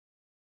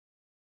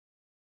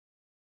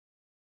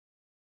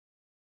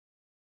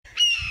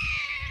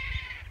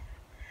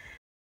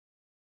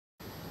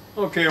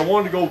Okay, I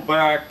wanted to go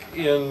back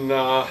in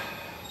the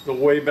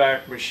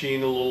Wayback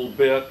Machine a little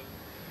bit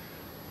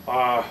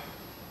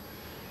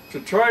to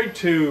try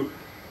to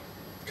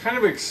kind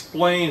of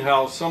explain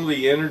how some of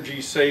the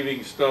energy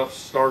saving stuff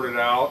started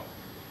out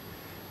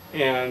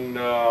and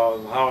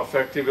how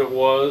effective it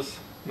was.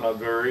 Not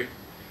very.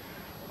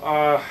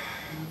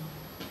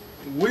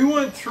 We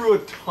went through a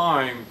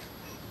time,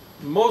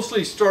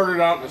 mostly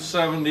started out in the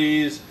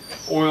 70s,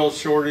 oil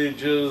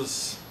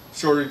shortages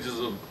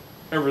of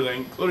everything,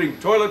 including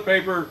toilet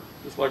paper,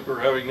 just like we're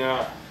having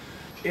now.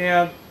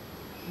 And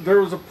there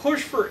was a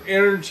push for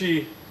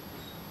energy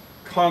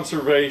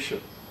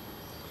conservation.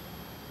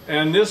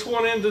 And this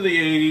went into the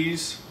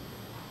 80s,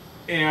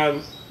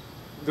 and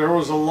there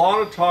was a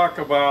lot of talk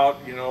about,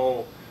 you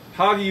know,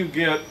 how do you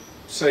get,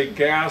 say,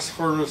 gas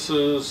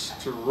furnaces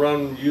to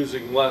run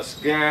using less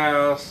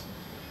gas,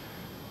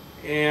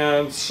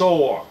 and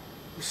so on.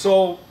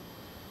 So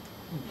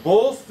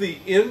both the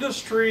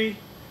industry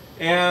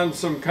and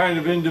some kind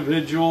of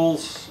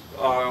individuals,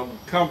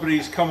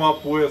 companies come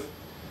up with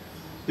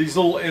these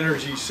little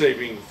energy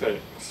saving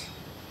things.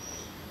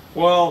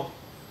 Well,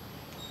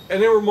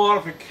 and there were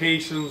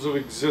modifications of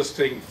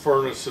existing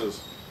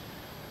furnaces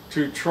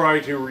to try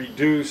to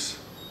reduce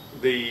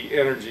the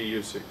energy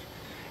usage.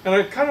 And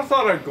I kind of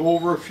thought I'd go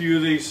over a few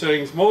of these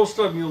things. Most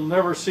of them you'll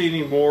never see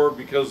anymore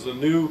because the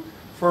new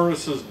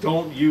furnaces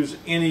don't use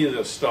any of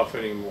this stuff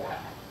anymore.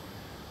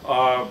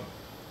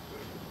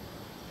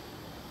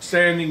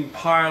 Standing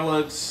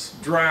pilots,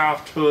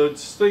 draft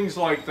hoods, things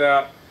like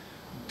that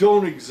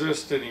don't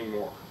exist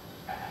anymore.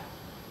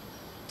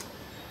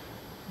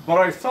 But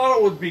I thought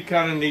it would be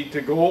kind of neat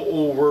to go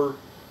over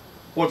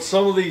what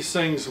some of these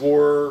things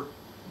were,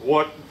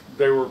 what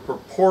they were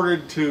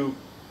purported to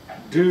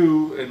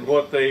do, and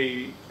what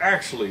they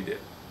actually did.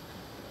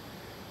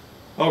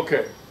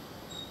 Okay,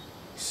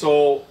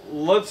 so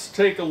let's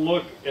take a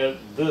look at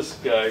this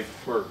guy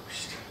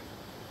first.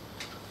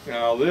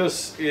 Now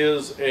this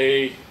is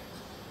a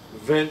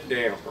vent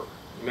damper.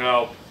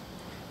 Now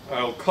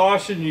I'll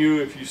caution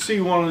you, if you see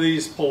one of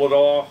these, pull it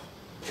off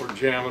or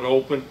jam it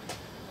open.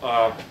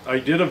 I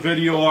did a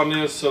video on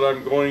this that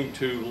I'm going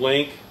to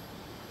link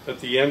at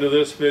the end of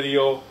this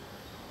video.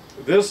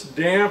 This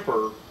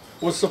damper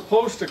was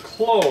supposed to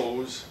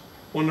close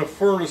when the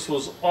furnace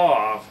was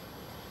off,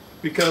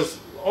 because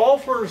all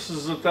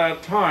furnaces at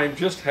that time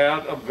just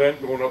had a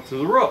vent going up to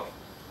the roof.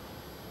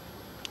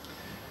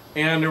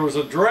 And there was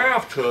a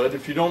draft hood.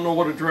 If you don't know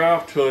what a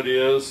draft hood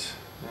is,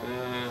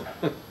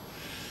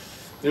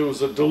 it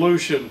was a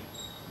dilution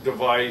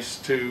device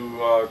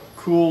to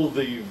cool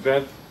the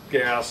vent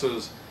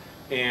gases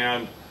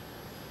and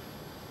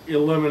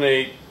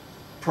eliminate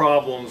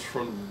problems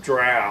from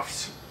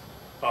drafts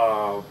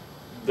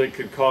that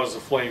could cause the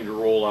flame to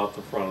roll out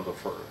the front of the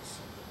furnace.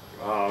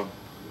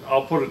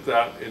 I'll put it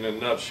that in a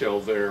nutshell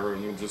there,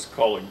 and we'll just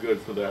call it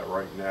good for that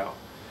right now.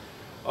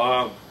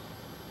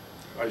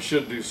 I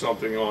should do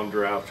something on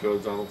draft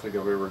hoods. I don't think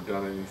I've ever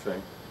done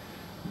anything,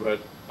 but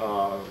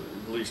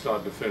at least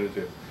not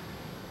definitive.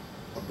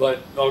 But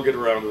I'll get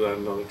around to that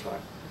another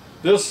time.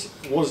 This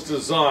was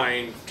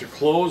designed to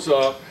close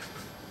up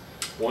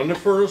when the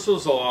furnace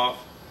was off,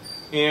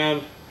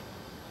 and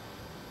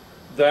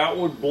that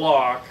would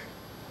block,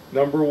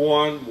 number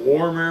one,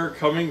 warm air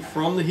coming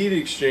from the heat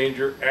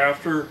exchanger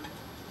after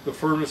the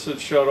furnace had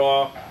shut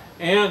off,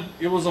 and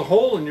it was a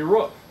hole in your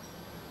roof.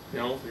 You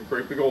know, a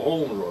great big old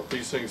hole in the roof.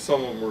 These things,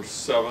 some of them were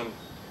 7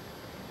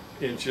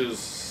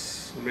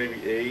 inches,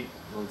 maybe 8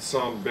 on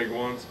some big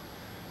ones,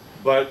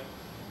 but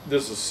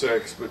this is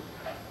 6. But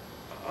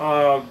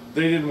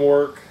they didn't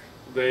work.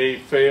 They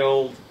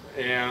failed,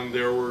 and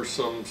there were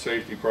some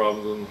safety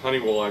problems, and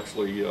Honeywell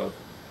actually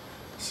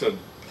said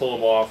pull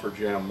them off or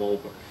jam them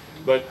open.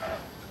 But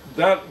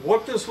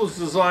what this was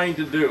designed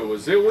to do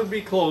is it would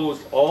be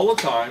closed all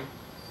the time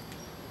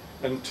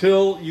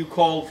until you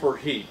called for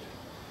heat,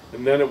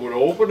 and then it would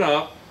open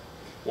up.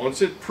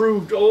 Once it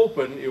proved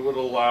open, it would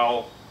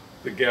allow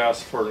the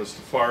gas furnace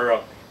to fire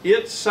up.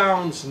 It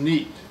sounds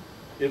neat.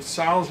 It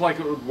sounds like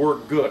it would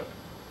work good.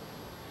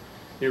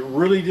 It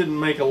really didn't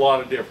make a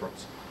lot of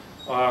difference.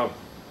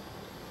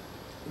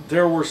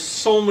 There were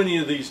so many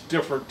of these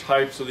different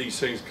types of these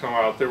things come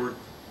out. There were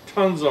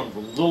tons of them,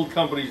 from little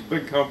companies,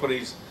 big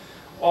companies,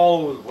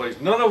 all over the place.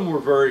 None of them were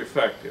very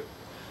effective.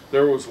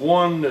 There was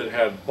one that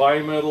had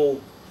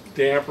bimetal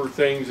damper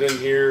things in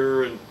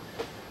here,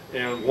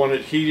 and when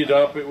it heated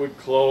up it would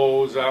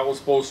close. That was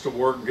supposed to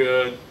work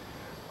good.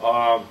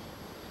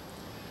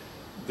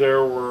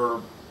 There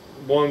were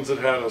ones that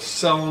had a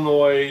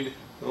solenoid.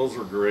 Those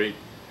were great.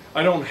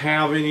 I don't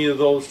have any of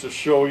those to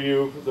show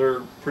you.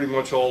 They're pretty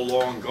much all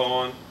long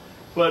gone.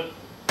 But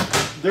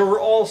there were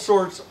all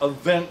sorts of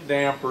vent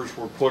dampers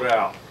were put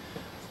out.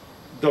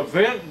 The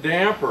vent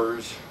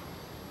dampers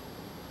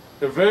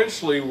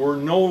eventually were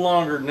no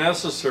longer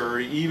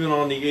necessary even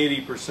on the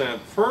 80%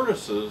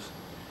 furnaces,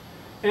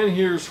 and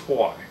here's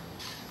why.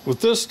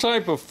 With this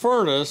type of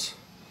furnace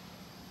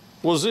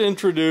was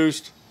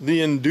introduced the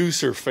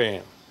Inducer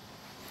Fan.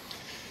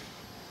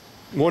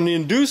 When the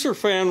Inducer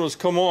Fan was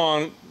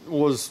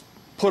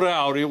put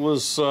out. It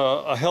was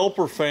a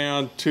helper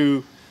fan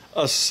to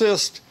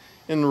assist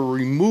in the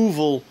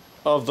removal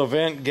of the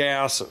vent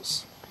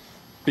gases,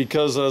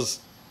 because as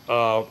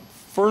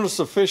furnace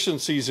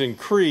efficiencies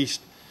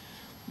increased,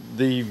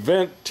 the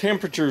vent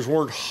temperatures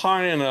weren't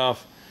high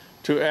enough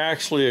to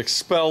actually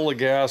expel the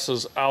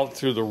gases out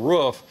through the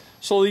roof,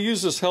 so they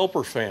used this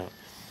helper fan.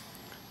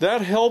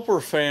 That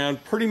helper fan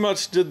pretty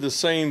much did the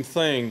same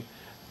thing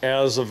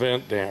as a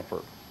vent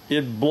damper.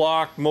 It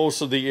blocked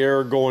most of the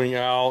air going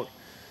out.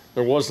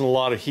 There wasn't a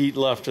lot of heat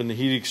left in the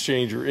heat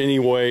exchanger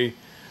anyway,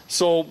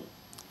 so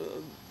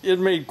it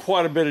made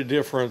quite a bit of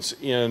difference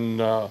in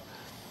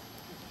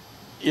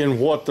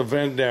what the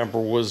vent damper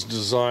was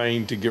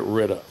designed to get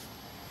rid of.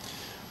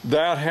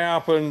 That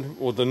happened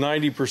with the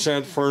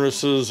 90%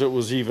 furnaces. It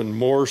was even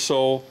more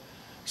so.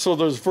 So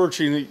there's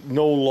virtually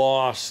no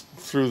loss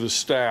through the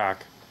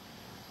stack,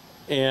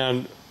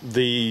 and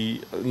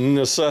the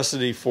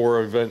necessity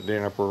for a vent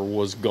damper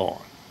was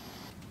gone.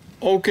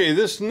 Okay,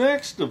 this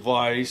next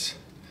device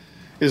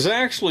is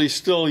actually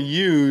still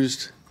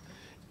used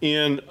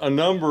in a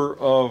number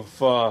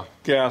of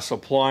gas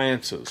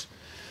appliances.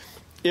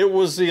 It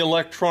was the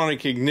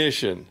electronic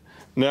ignition.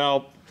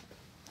 Now,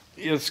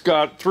 it's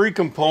got three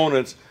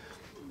components.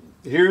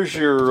 Here's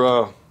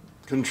your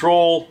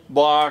control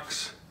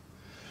box.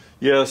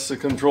 Yes, the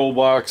control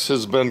box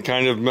has been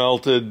kind of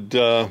melted.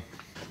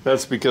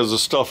 That's because the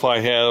stuff I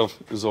have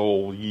is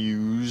all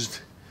used.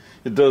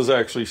 It does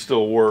actually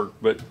still work,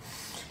 but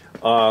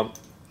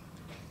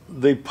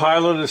the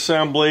pilot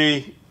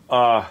assembly,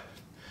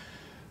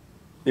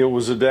 it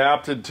was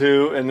adapted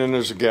to, and then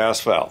there's a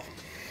gas valve.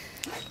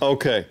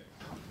 Okay,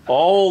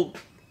 all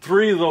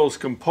three of those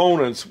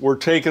components were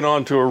taken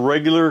onto a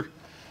regular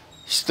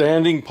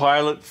standing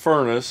pilot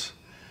furnace,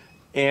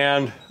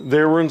 and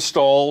they were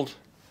installed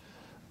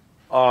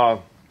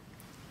to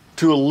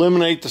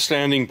eliminate the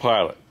standing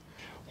pilot.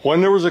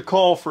 When there was a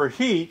call for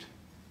heat,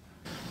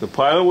 the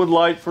pilot would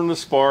light from the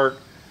spark,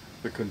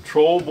 the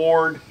control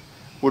board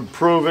would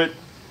prove it,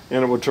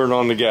 and it would turn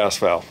on the gas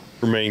valve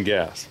for main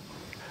gas.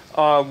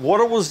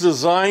 What it was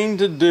designed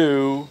to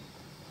do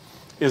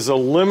is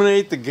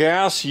eliminate the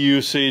gas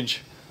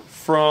usage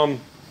from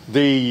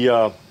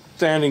the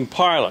standing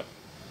pilot,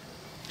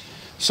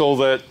 so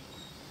that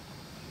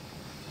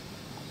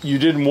you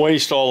didn't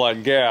waste all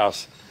that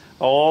gas.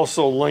 I'll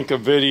also link a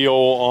video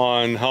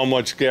on how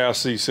much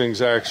gas these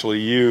things actually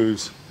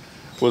use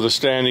with a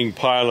standing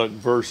pilot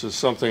versus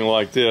something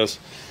like this.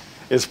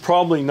 It's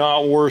probably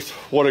not worth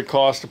what it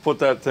costs to put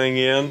that thing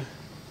in.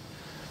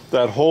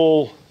 That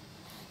whole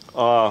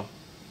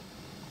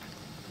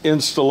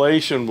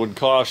installation would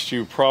cost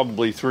you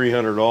probably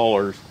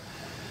 $300.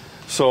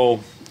 So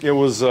it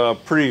was a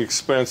pretty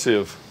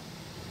expensive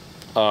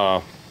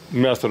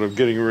method of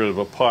getting rid of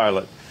a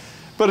pilot,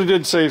 but it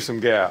did save some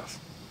gas.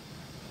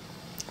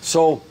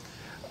 So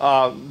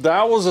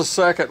that was a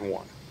second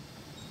one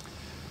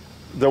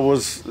that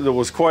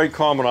was quite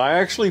common. I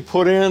actually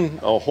put in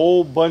a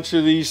whole bunch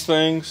of these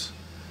things.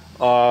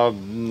 The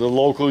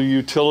local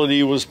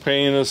utility was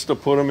paying us to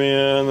put them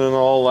in and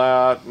all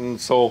that,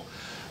 and so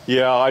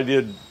yeah, I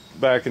did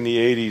back in the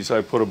 80s.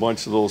 I put a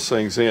bunch of those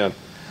things in.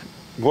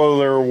 Whether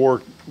they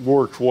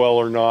worked well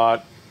or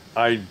not,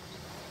 I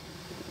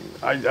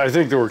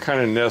think they were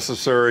kind of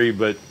necessary,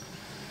 but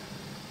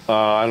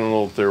I don't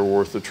know if they were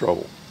worth the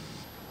trouble.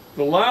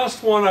 The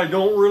last one I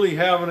don't really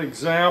have an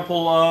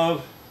example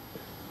of.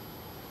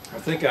 I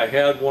think I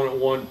had one at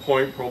one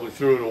point, probably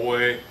threw it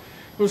away.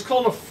 It was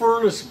called a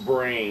furnace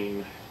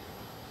brain.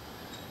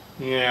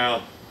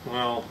 Yeah,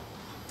 well,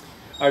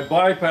 I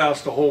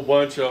bypassed a whole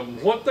bunch of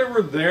them. What they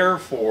were there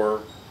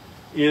for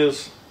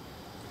is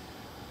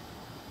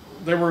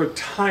they were a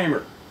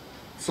timer.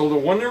 So that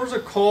when there was a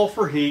call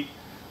for heat,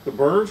 the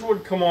burners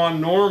would come on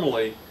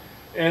normally,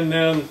 and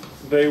then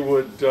they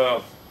would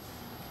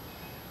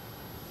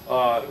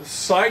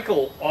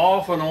cycle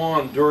off and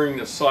on during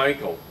the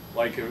cycle.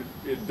 Like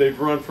they'd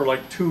run for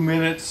like 2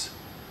 minutes,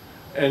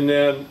 and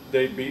then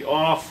they'd be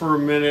off for a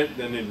minute,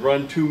 then they'd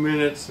run 2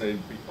 minutes, and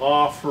they'd be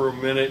off for a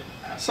minute,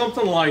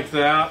 something like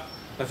that.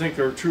 I think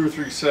there were 2 or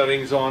 3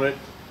 settings on it.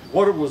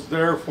 What it was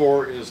there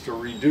for is to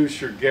reduce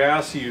your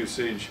gas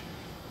usage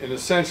and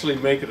essentially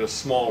make it a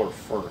smaller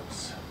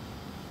furnace.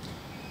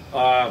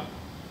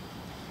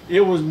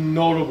 It was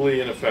notably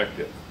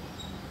ineffective.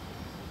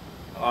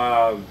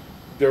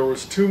 There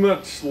was too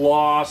much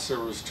loss, there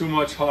was too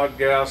much hot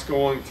gas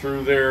going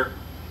through there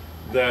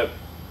that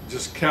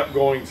just kept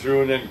going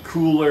through, and then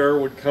cool air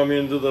would come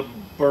into the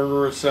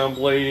burner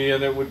assembly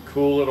and it would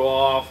cool it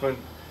off, and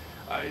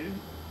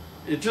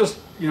it just,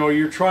 you know,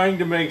 you're trying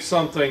to make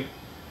something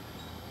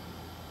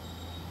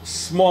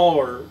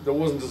smaller that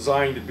wasn't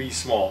designed to be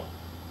smaller.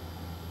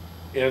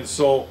 And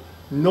so,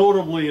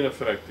 notably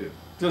ineffective.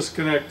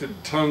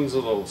 Disconnected tons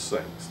of those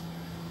things.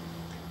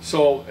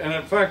 So, and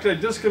in fact, I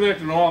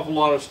disconnected an awful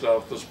lot of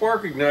stuff. The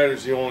spark igniter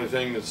is the only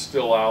thing that's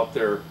still out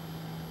there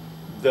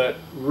that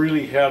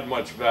really had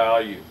much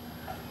value.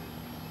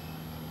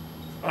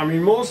 I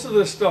mean, most of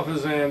this stuff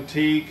is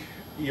antique.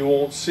 You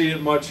won't see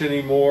it much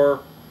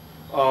anymore.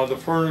 The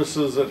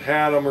furnaces that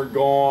had them are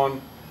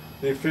gone.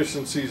 The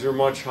efficiencies are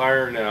much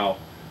higher now.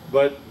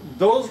 But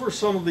those were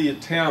some of the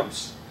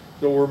attempts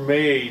that were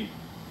made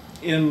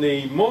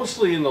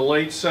mostly in the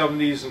late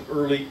 70s and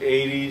early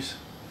 80s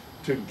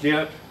to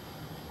get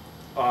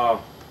a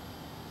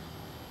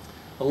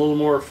little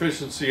more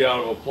efficiency out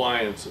of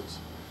appliances.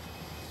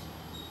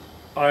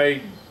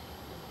 I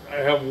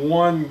have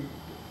one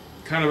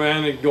kind of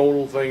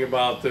anecdotal thing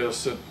about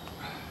this, that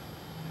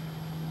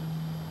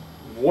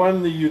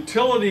when the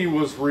utility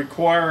was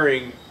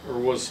requiring or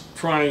was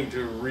trying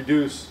to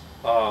reduce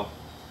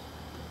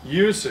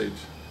usage,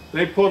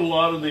 they put a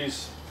lot of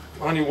these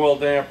Honeywell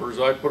dampers,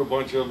 I put a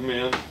bunch of them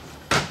in,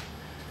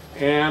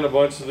 and a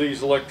bunch of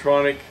these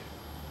electronic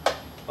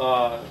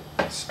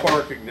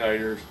spark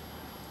igniters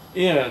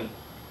in,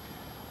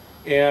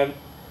 and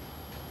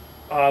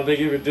they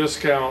gave a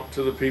discount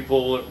to the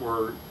people that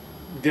were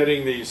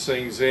getting these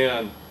things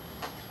in.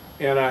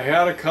 And I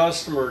had a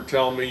customer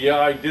tell me, yeah,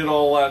 I did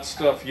all that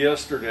stuff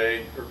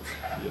yesterday,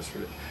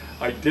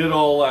 I did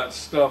all that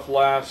stuff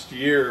last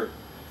year,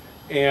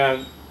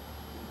 and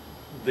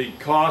the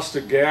cost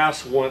of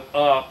gas went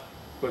up,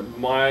 but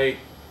my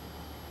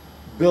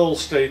bill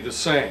stayed the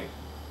same.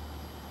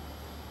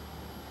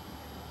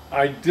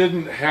 I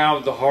didn't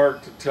have the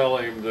heart to tell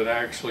him that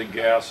actually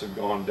gas had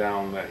gone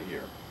down that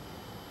year.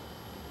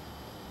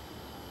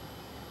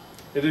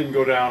 It didn't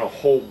go down a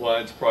whole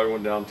bunch, probably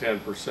went down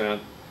 10%,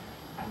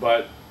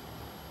 but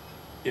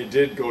it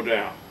did go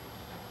down.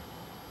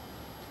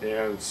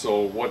 And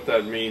so what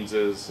that means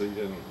is he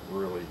didn't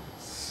really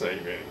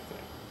save anything.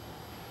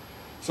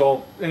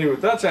 So anyway,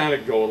 that's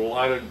anecdotal.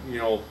 I didn't,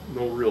 no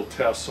real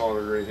tests on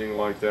it or anything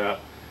like that.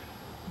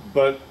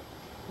 But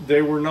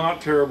they were not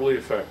terribly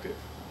effective.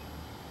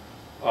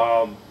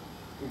 The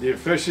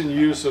efficient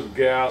use of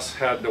gas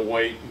had to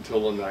wait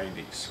until the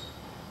 90s,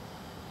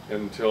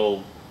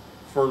 until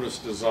furnace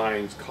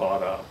designs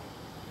caught up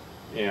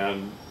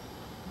and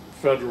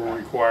federal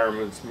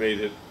requirements made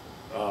it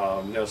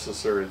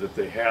necessary that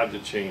they had to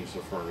change the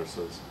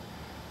furnaces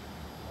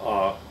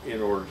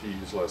in order to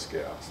use less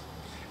gas.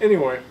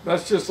 Anyway,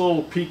 that's just a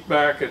little peek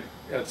back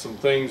at some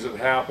things that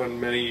happened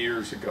many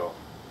years ago.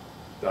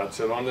 That's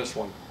it on this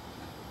one.